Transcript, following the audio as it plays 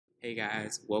Hey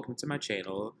guys, welcome to my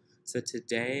channel. So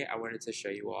today I wanted to show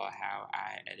you all how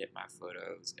I edit my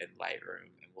photos in Lightroom,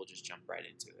 and we'll just jump right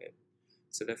into it.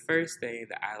 So the first thing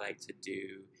that I like to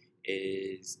do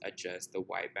is adjust the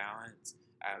white balance.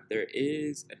 There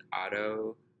is an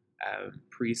auto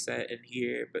preset in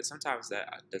here, but sometimes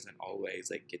that doesn't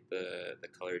always get the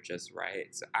color just right.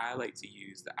 So I like to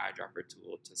use the eyedropper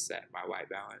tool to set my white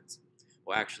balance.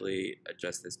 We'll actually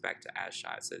adjust this back to as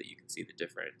shot so that you can see the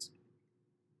difference.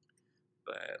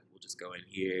 But we'll just go in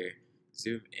here,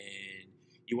 zoom in.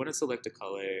 You want to select a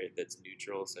color that's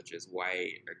neutral, such as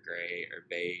white or gray or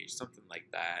beige, something like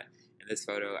that. In this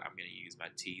photo, I'm going to use my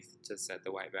teeth to set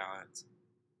the white balance.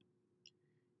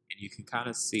 And you can kind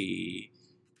of see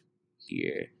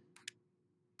here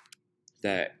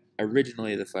that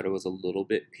originally the photo was a little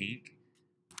bit pink.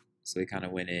 So we kind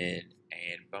of went in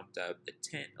and bumped up the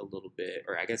tint a little bit,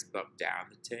 or I guess bumped down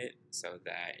the tint so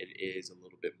that it is a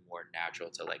little bit more natural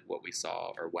to what we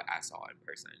saw or what I saw in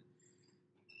person.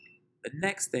 The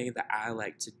next thing that I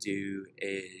like to do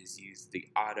is use the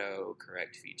auto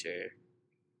correct feature.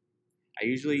 I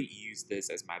usually use this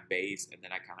as my base, and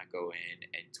then I kind of go in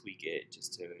and tweak it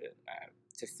just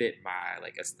to fit my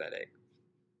aesthetic.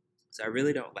 So I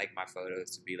really don't like my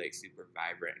photos to be super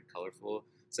vibrant and colorful.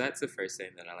 So that's the first thing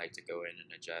that I like to go in and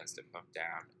adjust and bump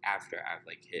down after I've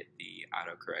hit the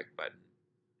autocorrect button.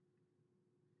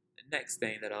 The next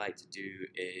thing that I like to do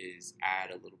is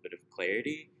add a little bit of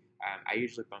clarity. I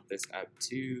usually bump this up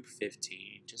to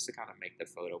 15 just to kind of make the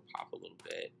photo pop a little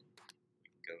bit.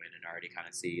 You can go in and already kind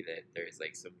of see that there's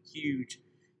some huge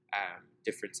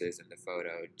differences in the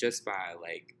photo just by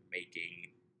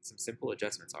making some simple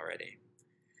adjustments already.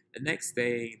 The next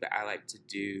thing that I like to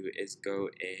do is go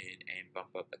in and bump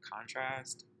up the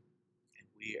contrast, and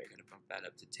we are going to bump that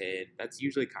up to 10. That's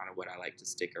usually kind of what I like to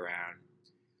stick around.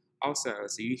 Also,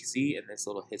 so you see in this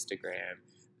little histogram,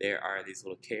 there are these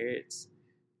little carrots.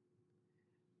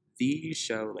 These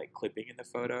show clipping in the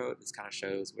photo. This kind of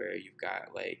shows where you've got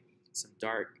some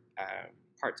dark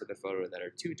parts of the photo that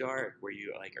are too dark, where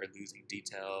you are losing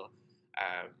detail.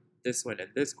 This one in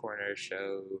this corner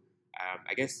show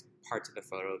I guess parts of the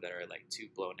photo that are too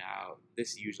blown out.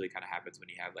 This usually kind of happens when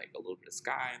you have a little bit of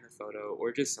sky in the photo,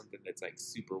 or just something that's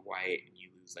super white and you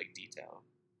lose detail.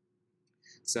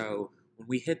 So when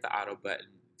we hit the auto button,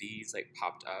 these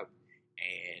popped up,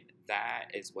 and that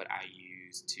is what I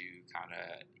use to kind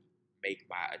of make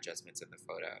my adjustments in the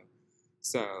photo.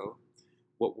 So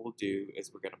what we'll do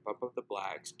is we're going to bump up the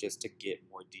blacks just to get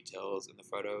more details in the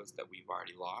photos that we've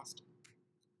already lost.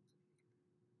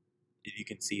 You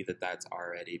can see that that's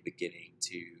already beginning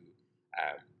to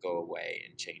go away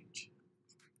and change.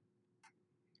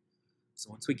 So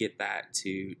once we get that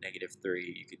to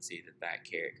 -3, you can see that that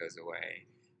carrot goes away.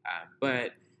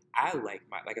 But I like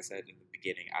I said in the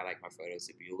beginning, I like my photos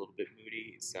to be a little bit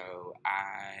moody, so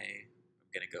I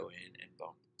am going to go in and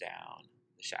bump down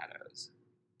the shadows.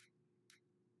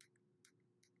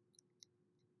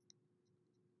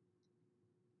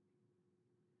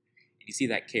 You see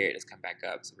that carrot has come back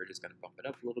up, so we're just going to bump it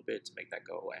up a little bit to make that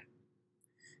go away.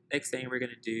 Next thing we're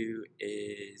going to do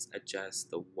is adjust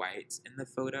the whites in the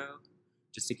photo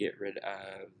just to get rid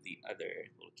of the other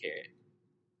little carrot.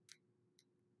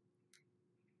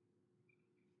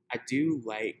 I do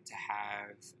like to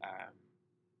have,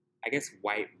 I guess,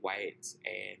 whites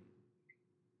and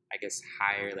I guess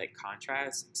higher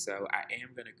contrast. So I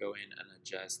am going to go in and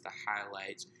adjust the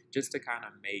highlights just to kind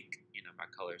of make my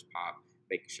colors pop.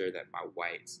 Make sure that my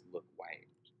whites look white.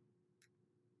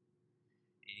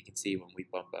 And you can see when we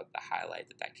bump up the highlight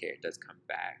that carrot does come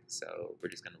back. So we're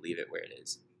just going to leave it where it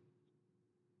is.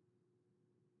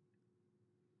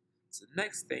 So the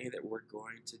next thing that we're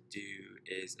going to do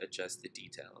is adjust the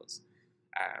details.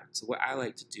 So what I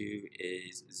like to do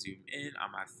is zoom in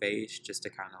on my face just to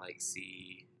kind of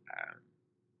see,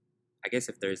 I guess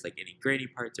if there's any grainy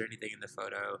parts or anything in the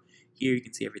photo. Here you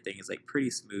can see everything is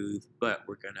pretty smooth, but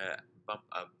we're gonna bump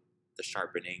up the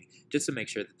sharpening just to make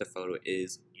sure that the photo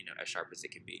is as sharp as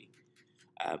it can be.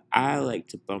 I like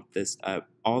to bump this up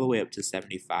all the way up to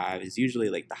 75 is usually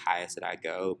the highest that I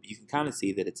go. You can kind of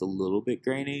see that it's a little bit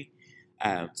grainy.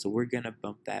 So we're gonna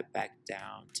bump that back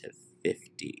down to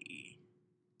 50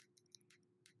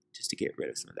 just to get rid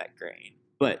of some of that grain,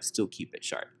 but still keep it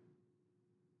sharp.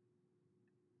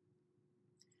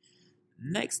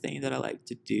 Next thing that I like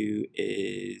to do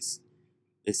is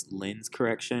this lens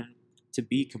correction. To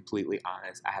be completely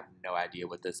honest, I have no idea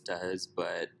what this does,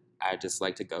 but I just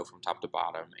like to go from top to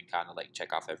bottom and kind of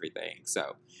check off everything.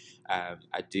 So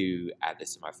I do add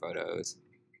this to my photos.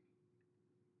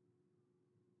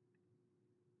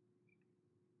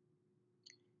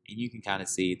 And you can kind of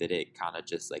see that it kind of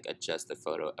just like adjusts the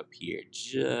photo up here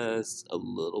just a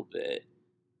little bit.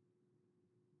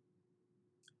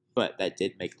 But that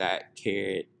did make that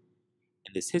caret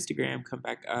and this histogram come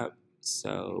back up.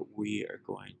 So we are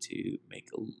going to make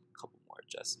a couple more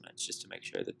adjustments just to make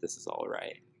sure that this is all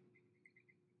right.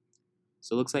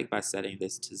 So it looks like by setting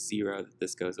this to 0 that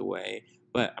this goes away,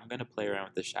 but I'm going to play around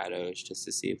with the shadows just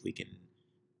to see if we can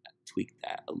tweak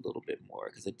that a little bit more,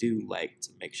 because I do like to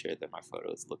make sure that my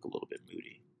photos look a little bit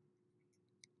moody.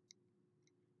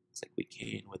 Looks like we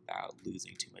can without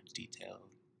losing too much detail.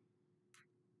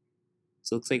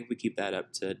 So it looks like if we keep that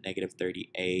up to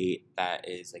 -38, that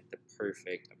is like the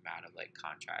perfect amount of like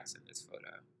contrast in this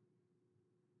photo.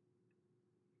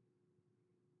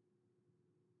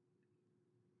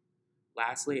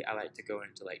 Lastly, I like to go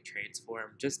into like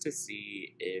transform just to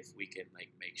see if we can like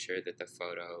make sure that the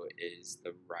photo is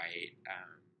the right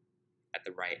at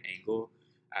the right angle.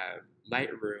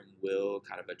 Lightroom will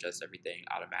kind of adjust everything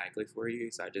automatically for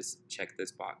you, so I just check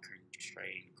this box,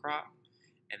 constrain crop,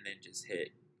 and then just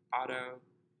hit auto,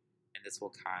 and this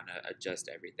will kind of adjust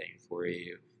everything for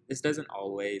you. This doesn't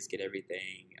always get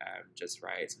everything just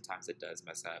right. Sometimes it does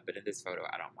mess up, but in this photo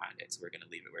I don't mind it, so we're going to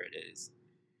leave it where it is.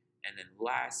 And then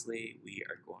lastly, we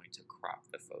are going to crop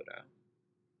the photo.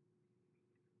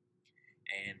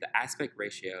 And the aspect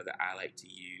ratio that I like to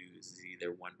use is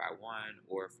either 1:1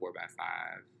 or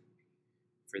 4:5.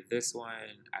 For this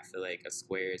one, I feel like a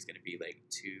square is going to be like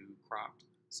 2 cropped,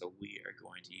 so we are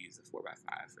going to use the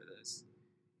 4:5 for this.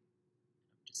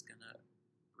 I'm just going to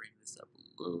bring this up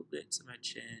a little bit to my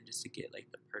chin just to get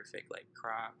like the perfect like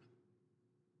crop.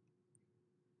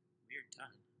 We're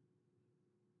done.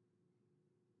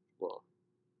 Well,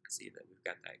 I see that we've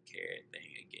got that caret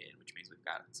thing again, which means we've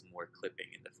got some more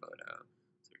clipping in the photo.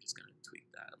 So we're just going to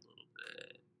tweak that a little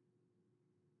bit.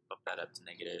 Bump that up to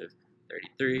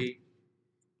 -33.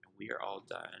 And we are all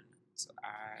done. So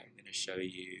I'm going to show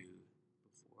you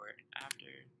before and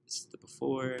after. This is the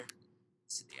before.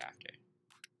 This is the after.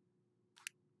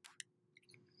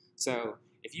 So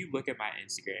if you look at my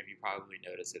Instagram, you probably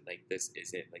notice that like this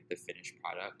isn't like the finished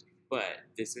product, but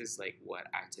this is like what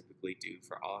I typically do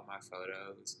for all of my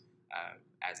photos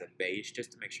as a base,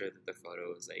 just to make sure that the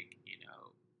photo is like, you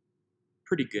know,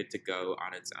 pretty good to go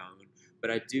on its own.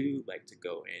 But I do like to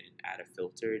go in and add a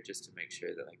filter just to make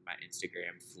sure that like my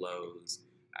Instagram flows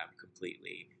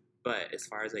completely. But as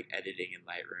far as like editing in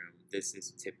Lightroom, this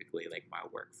is typically like my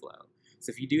workflow.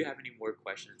 So if you do have any more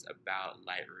questions about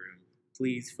Lightroom,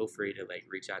 please feel free to like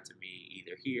reach out to me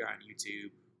either here on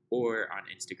YouTube or on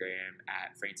Instagram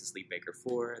at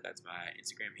FrancisLeeBaker4. That's my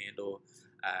Instagram handle.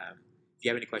 If you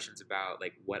have any questions about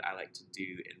like what I like to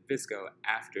do in VSCO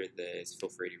after this, feel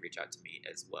free to reach out to me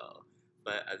as well.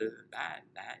 But other than that,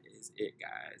 that is it,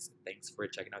 guys. Thanks for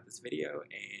checking out this video,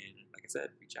 and like I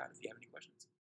said, reach out if you have any questions.